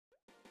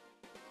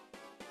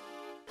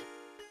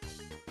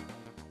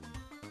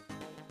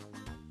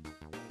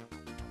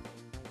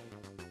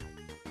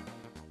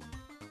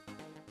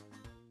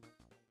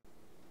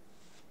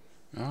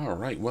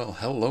Alright, well,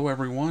 hello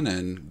everyone,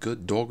 and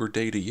good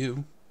Doggerday to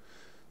you.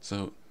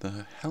 So,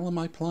 the hell am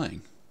I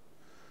playing?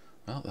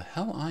 Well, the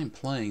hell I'm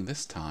playing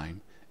this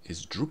time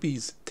is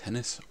Droopy's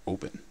Tennis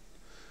Open.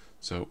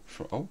 So,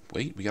 oh,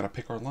 wait, we gotta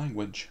pick our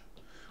language.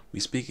 We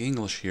speak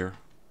English here.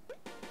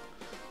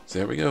 So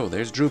there we go,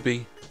 there's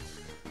Droopy.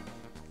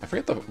 I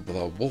forget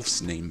the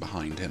wolf's name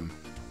behind him.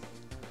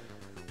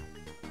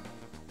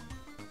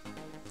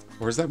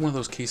 Or is that one of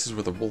those cases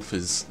where the wolf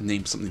is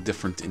named something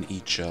different in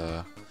each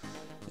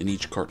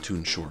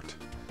cartoon short?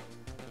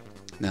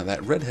 Now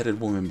that red-headed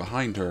woman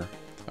behind her,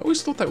 I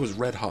always thought that was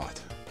Red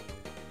Hot.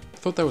 I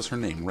thought that was her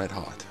name, Red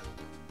Hot.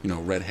 You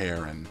know, red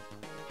hair and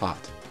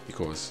hot,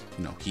 because,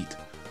 you know, heat.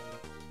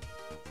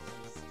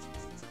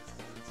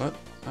 But,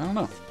 I don't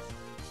know.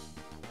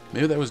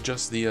 Maybe that was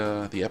just the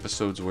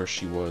episodes where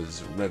she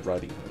was Red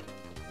Riding Hood.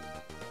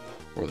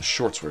 Or the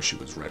shorts where she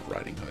was Red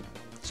Riding Hood.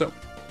 So,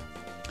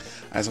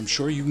 as I'm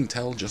sure you can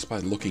tell just by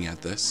looking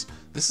at this,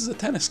 this is a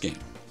tennis game.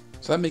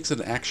 So that makes it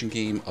an action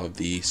game of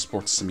the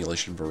sports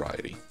simulation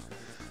variety.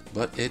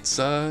 But it's,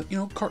 you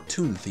know,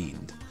 cartoon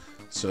themed.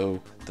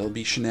 So there'll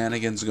be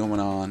shenanigans going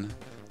on,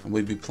 and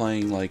we'll be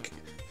playing, like,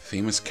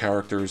 famous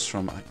characters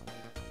from...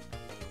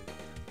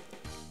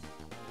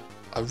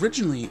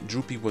 Originally,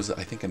 Droopy was,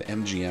 I think, an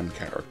MGM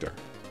character.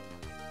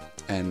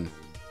 And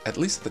at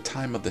least at the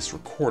time of this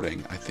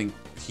recording, I think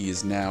he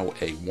is now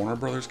a Warner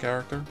Brothers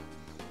character.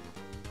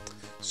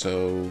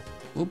 So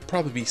we'll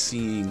probably be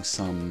seeing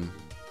some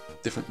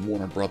different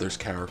Warner Brothers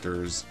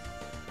characters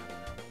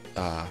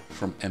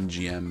from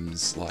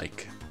MGM's,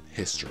 like,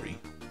 history.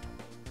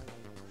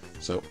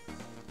 So,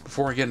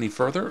 before I get any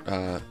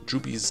further,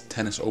 Droopy's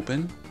Tennis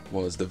Open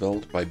was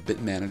developed by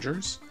Bit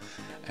Managers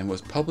and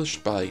was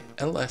published by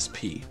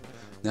LSP.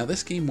 Now,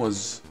 this game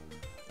was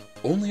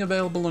only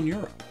available in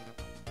Europe.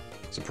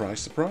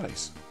 Surprise,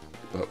 surprise.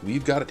 But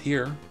we've got it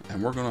here,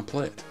 and we're going to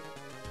play it.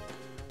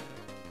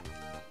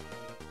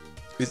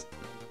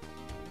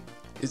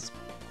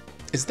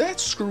 Is that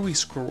Screwy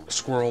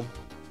Squirrel?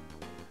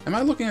 Am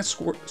I looking at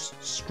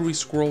Screwy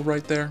Squirrel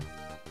right there?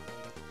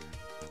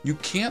 You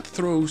can't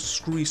throw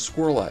Screwy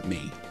Squirrel at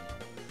me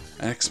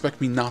and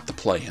expect me not to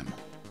play him.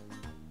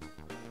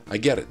 I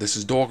get it, this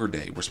is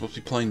Doggerday. We're supposed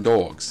to be playing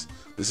dogs.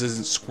 This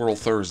isn't Squirrel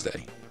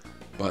Thursday.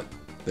 But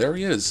there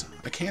he is.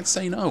 I can't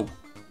say no.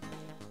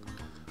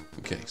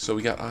 Okay, so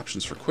we got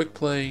options for quick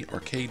play,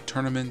 arcade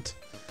tournament,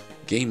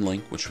 game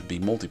link, which would be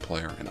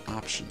multiplayer, and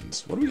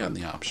options. What do we got in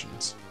the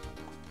options?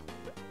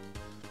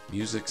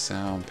 Music,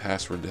 sound,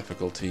 password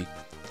difficulty.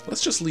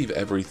 Let's just leave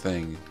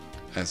everything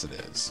as it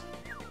is.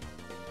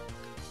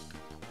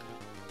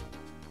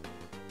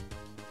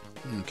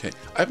 Okay,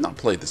 I've not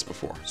played this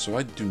before, so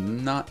I do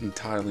not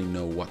entirely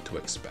know what to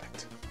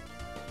expect.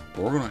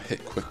 But we're going to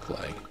hit quick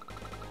play.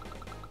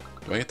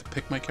 Do I get to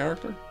pick my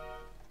character?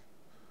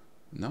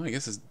 No, I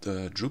guess it's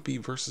Droopy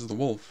versus the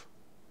wolf.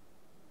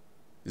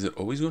 Is it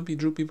always going to be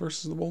Droopy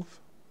versus the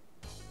wolf?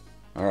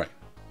 Alright.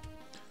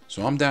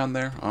 So I'm down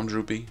there, I'm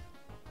Droopy.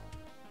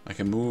 I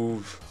can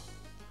move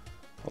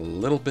a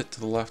little bit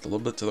to the left, a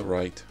little bit to the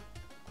right.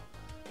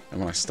 And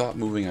when I stop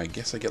moving, I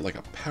guess I get like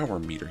a power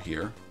meter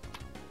here.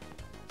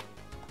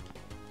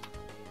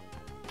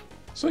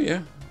 So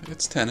yeah,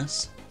 it's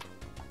tennis.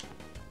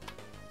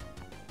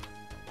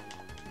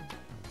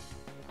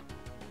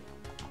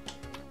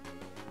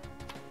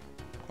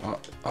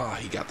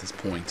 He got this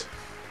point.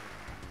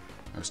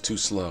 I was too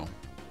slow.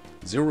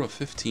 0 of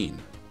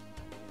 15.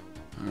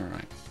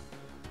 Alright.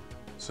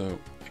 So,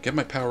 I get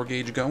my power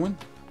gauge going.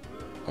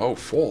 Oh,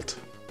 fault.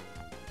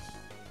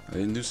 I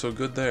didn't do so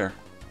good there.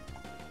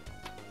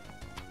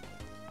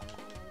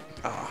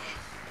 Ah.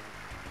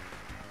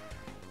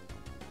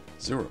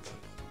 0.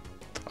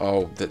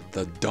 Oh,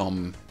 the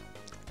dumb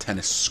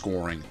tennis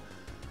scoring.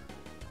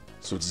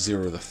 So it's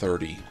 0 to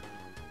 30.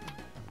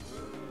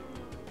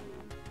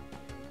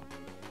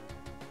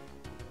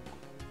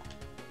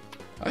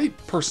 I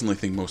personally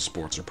think most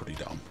sports are pretty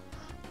dumb.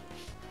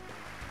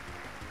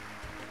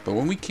 But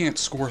when we can't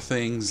score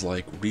things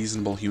like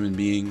reasonable human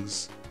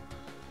beings,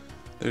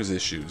 there's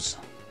issues.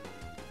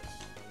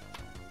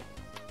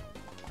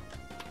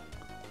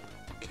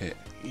 Okay.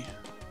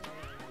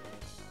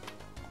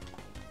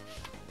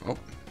 Oh,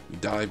 we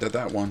dived at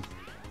that one.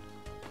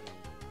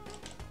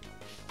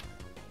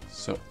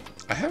 So,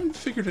 I haven't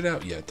figured it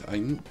out yet.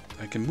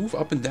 I can move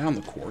up and down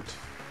the court,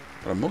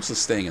 but I'm mostly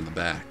staying in the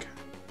back.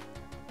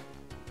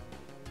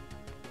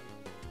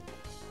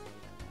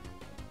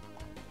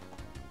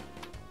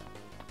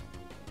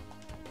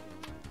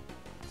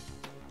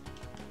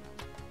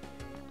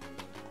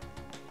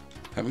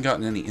 Haven't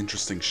gotten any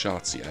interesting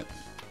shots yet.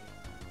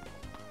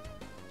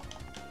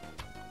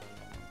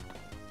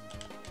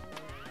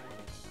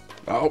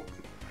 Oh!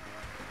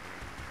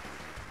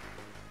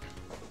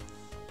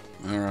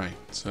 Alright,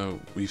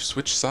 so we've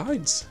switched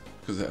sides.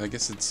 Because I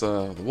guess it's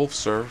the wolf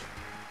serve.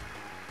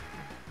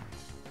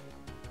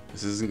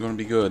 This isn't going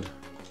to be good.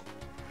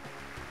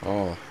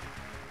 Oh,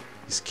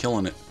 he's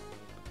killing it.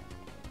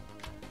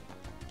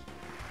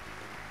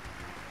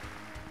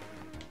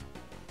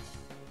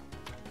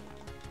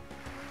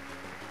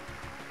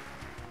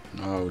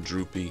 Oh,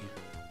 Droopy.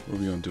 What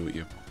are we gonna do with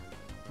you?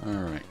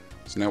 Alright.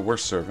 So now we're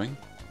serving.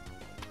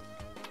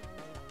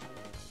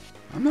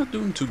 I'm not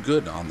doing too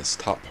good on this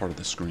top part of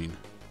the screen.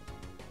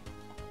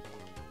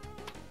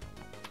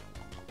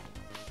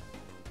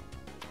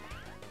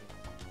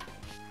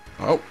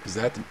 Oh, is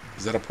that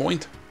a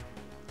point?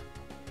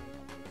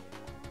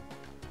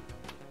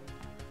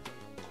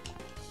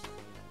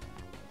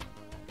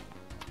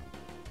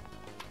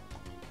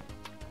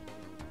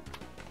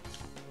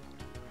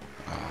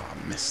 Ah,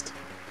 missed.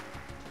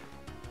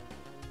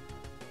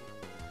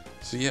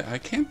 So yeah, I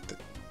can't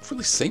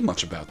really say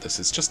much about this.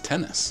 It's just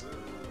tennis.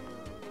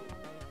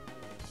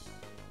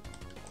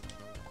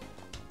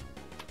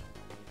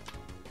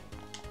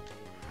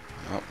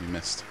 Oh, we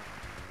missed.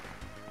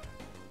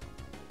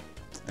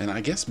 And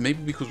I guess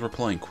maybe because we're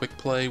playing quick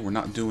play, we're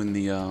not doing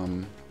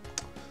the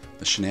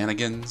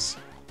shenanigans.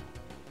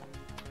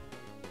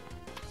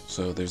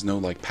 So there's no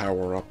like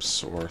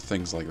power-ups or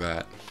things like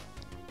that.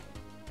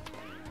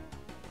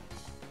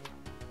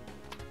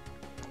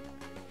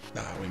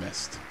 Ah, we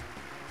missed.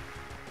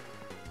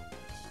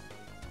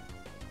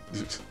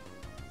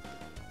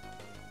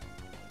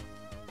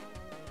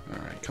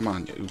 Alright, come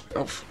on, you.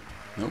 Oh,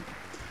 nope.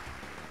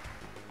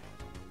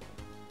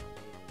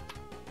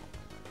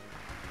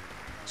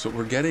 So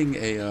we're getting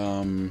a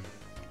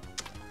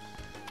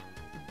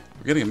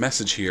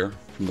message here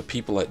from the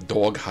people at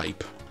Dog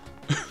Hype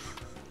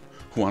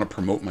who want to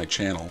promote my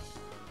channel.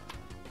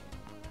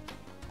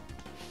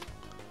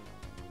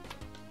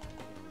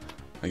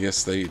 I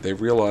guess they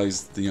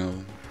realized, you know,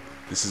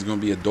 this is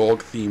going to be a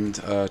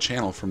dog-themed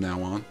channel from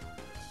now on.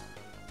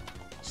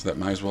 So that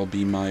might as well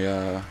be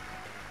my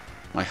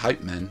my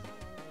hype men.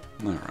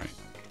 All right.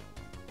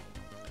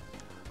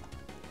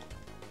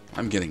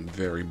 I'm getting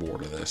very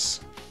bored of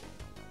this.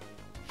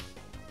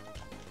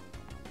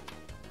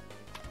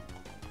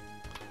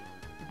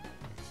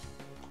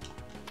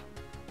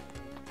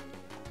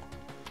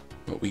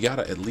 But we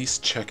gotta at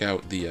least check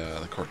out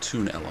the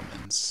cartoon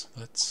elements.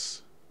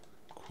 Let's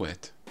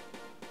quit.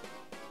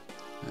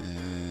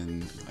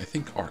 And I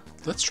think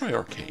let's try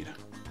arcade.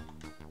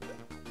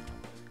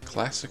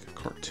 Classic,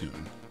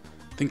 cartoon.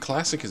 I think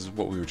classic is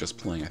what we were just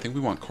playing. I think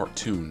we want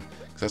cartoon,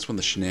 because that's when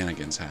the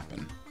shenanigans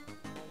happen.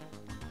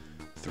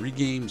 3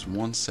 games,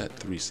 1 set,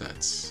 3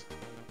 sets.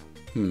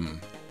 We're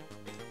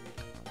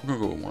gonna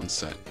go with 1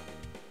 set.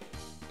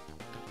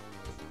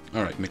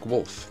 Alright,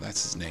 McWolf,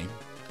 that's his name.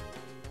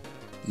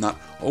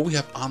 Oh, we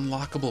have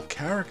unlockable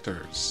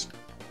characters.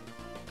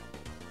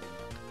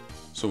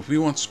 So if we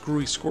want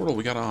Screwy Squirtle,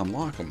 we gotta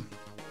unlock him.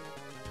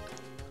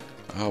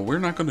 We're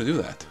not gonna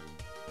do that.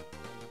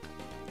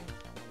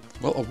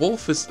 Well, a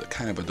wolf is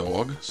kind of a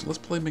dog, so let's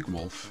play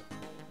McWolf.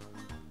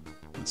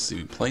 Let's see,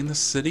 we play in the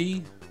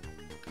city,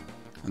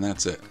 and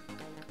that's it.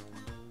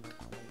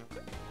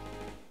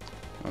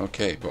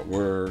 Okay, but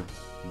we're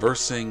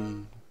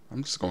versing...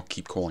 I'm just gonna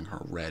keep calling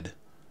her Red.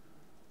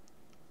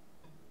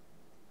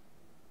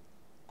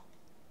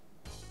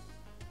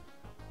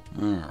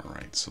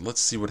 Alright, so let's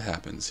see what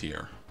happens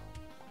here.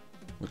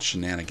 What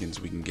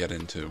shenanigans we can get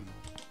into.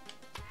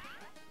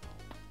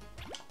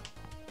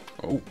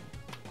 Oh.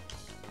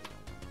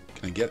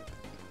 Can I get...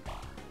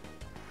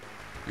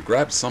 I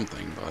grabbed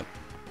something, but...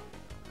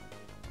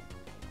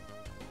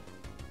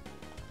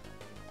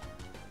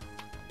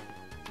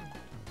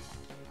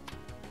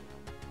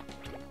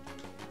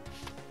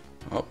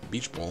 Oh,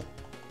 beach ball.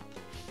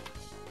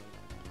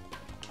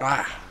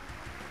 Ah!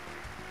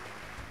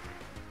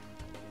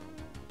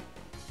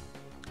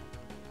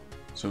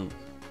 So,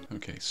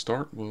 okay,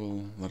 start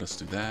will let us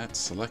do that.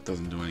 Select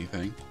doesn't do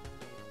anything.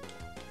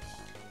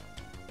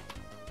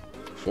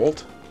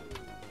 Fault?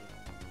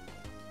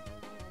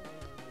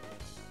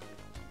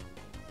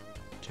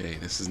 Okay,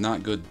 this is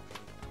not good.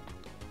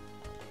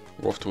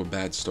 We're off to a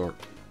bad start.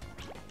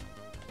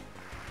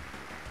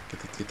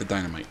 Get the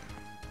dynamite.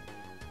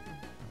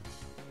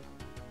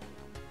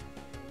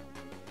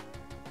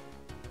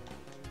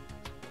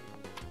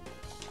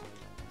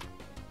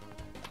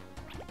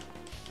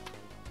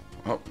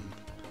 Oh,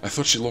 I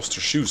thought she lost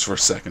her shoes for a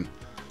second.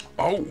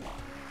 Oh!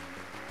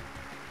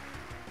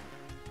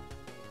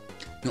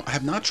 No, I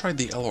have not tried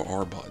the L or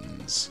R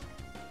buttons.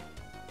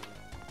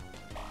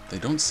 They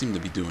don't seem to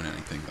be doing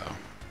anything, though.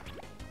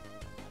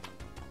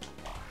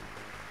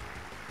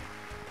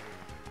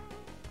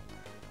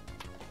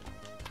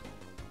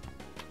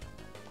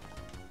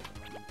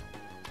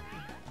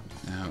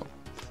 Now,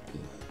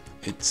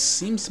 it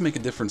seems to make a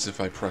difference if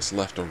I press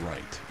left or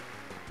right.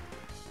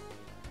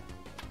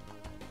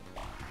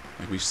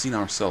 Like, we've seen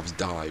ourselves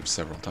dive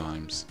several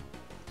times.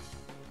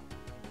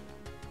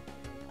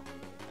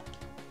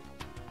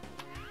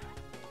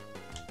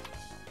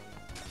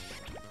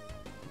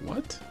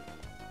 What?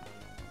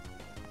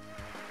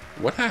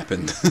 What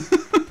happened? I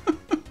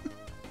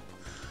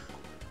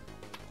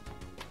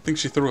think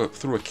she threw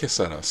a kiss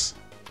at us,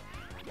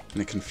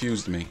 and it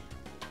confused me.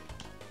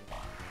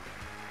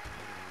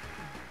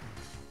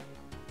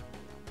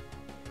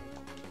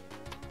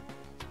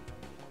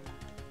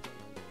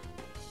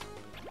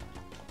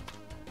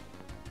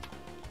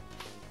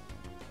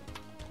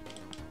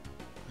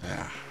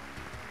 Yeah.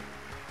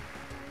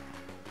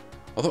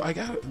 Although I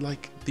got,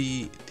 like,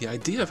 the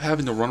idea of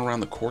having to run around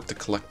the court to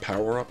collect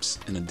power-ups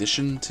in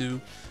addition to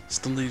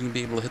still needing to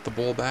be able to hit the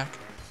ball back,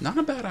 not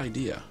a bad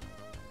idea.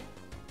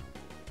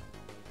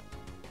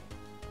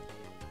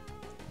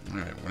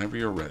 Alright, whenever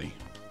you're ready.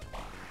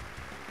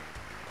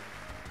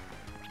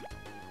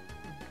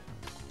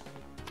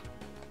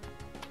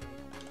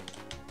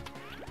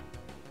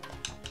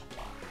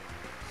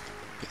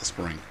 Get the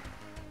spring.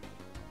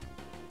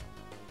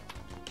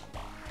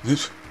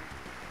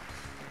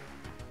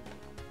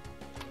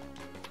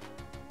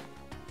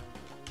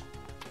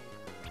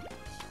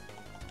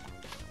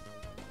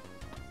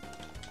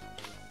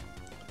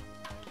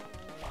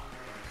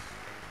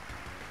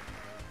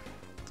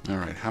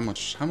 Alright, how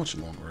much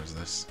longer is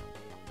this?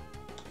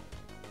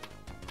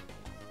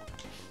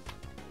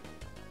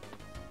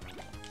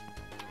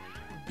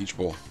 Beach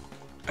ball.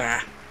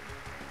 Ah!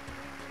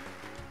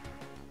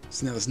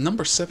 So now this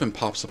number 7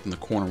 pops up in the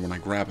corner when I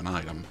grab an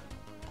item.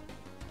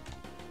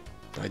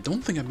 But I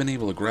don't think I've been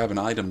able to grab an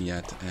item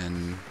yet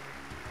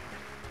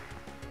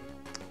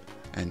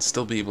and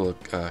still be able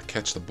to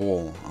catch the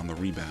ball on the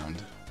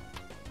rebound.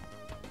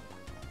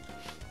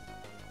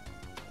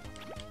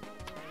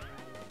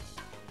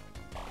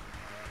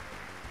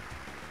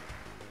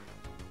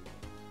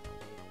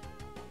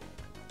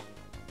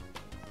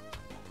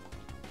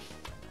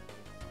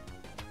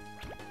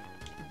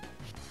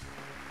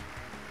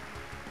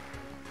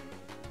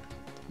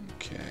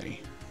 Okay.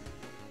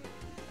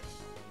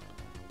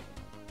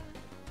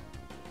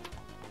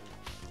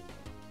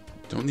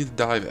 Don't need to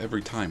dive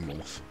every time,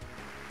 Wolf.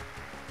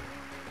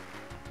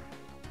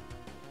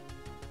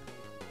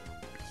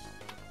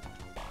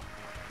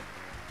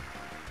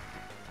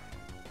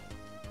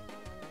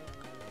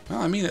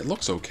 Well, I mean, it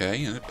looks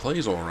okay, and it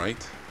plays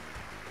alright.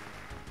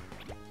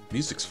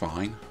 Music's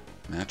fine.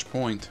 Match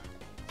point.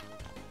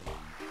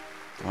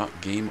 Oh,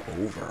 game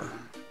over.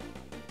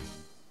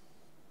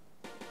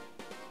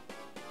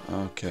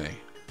 Okay.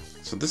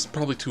 So this is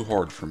probably too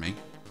hard for me.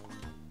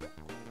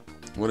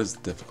 What is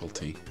the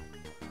difficulty?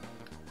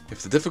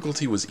 If the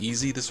difficulty was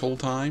easy this whole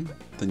time,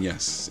 then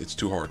yes, it's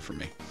too hard for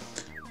me.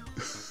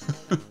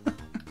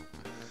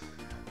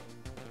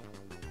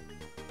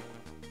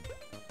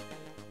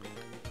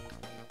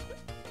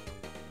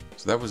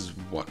 So that was,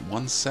 what,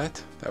 one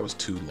set? That was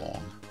too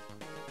long.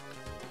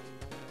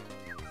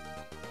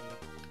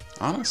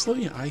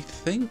 Honestly, I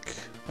think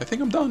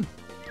I'm done.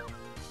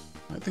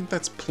 I think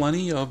that's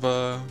plenty of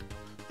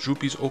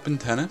Droopy's Open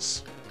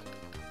Tennis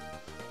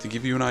to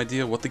give you an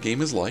idea of what the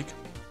game is like.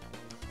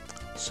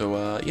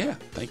 So, yeah,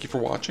 thank you for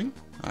watching.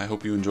 I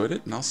hope you enjoyed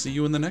it, and I'll see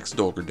you in the next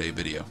Doggerday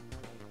video.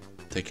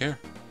 Take care.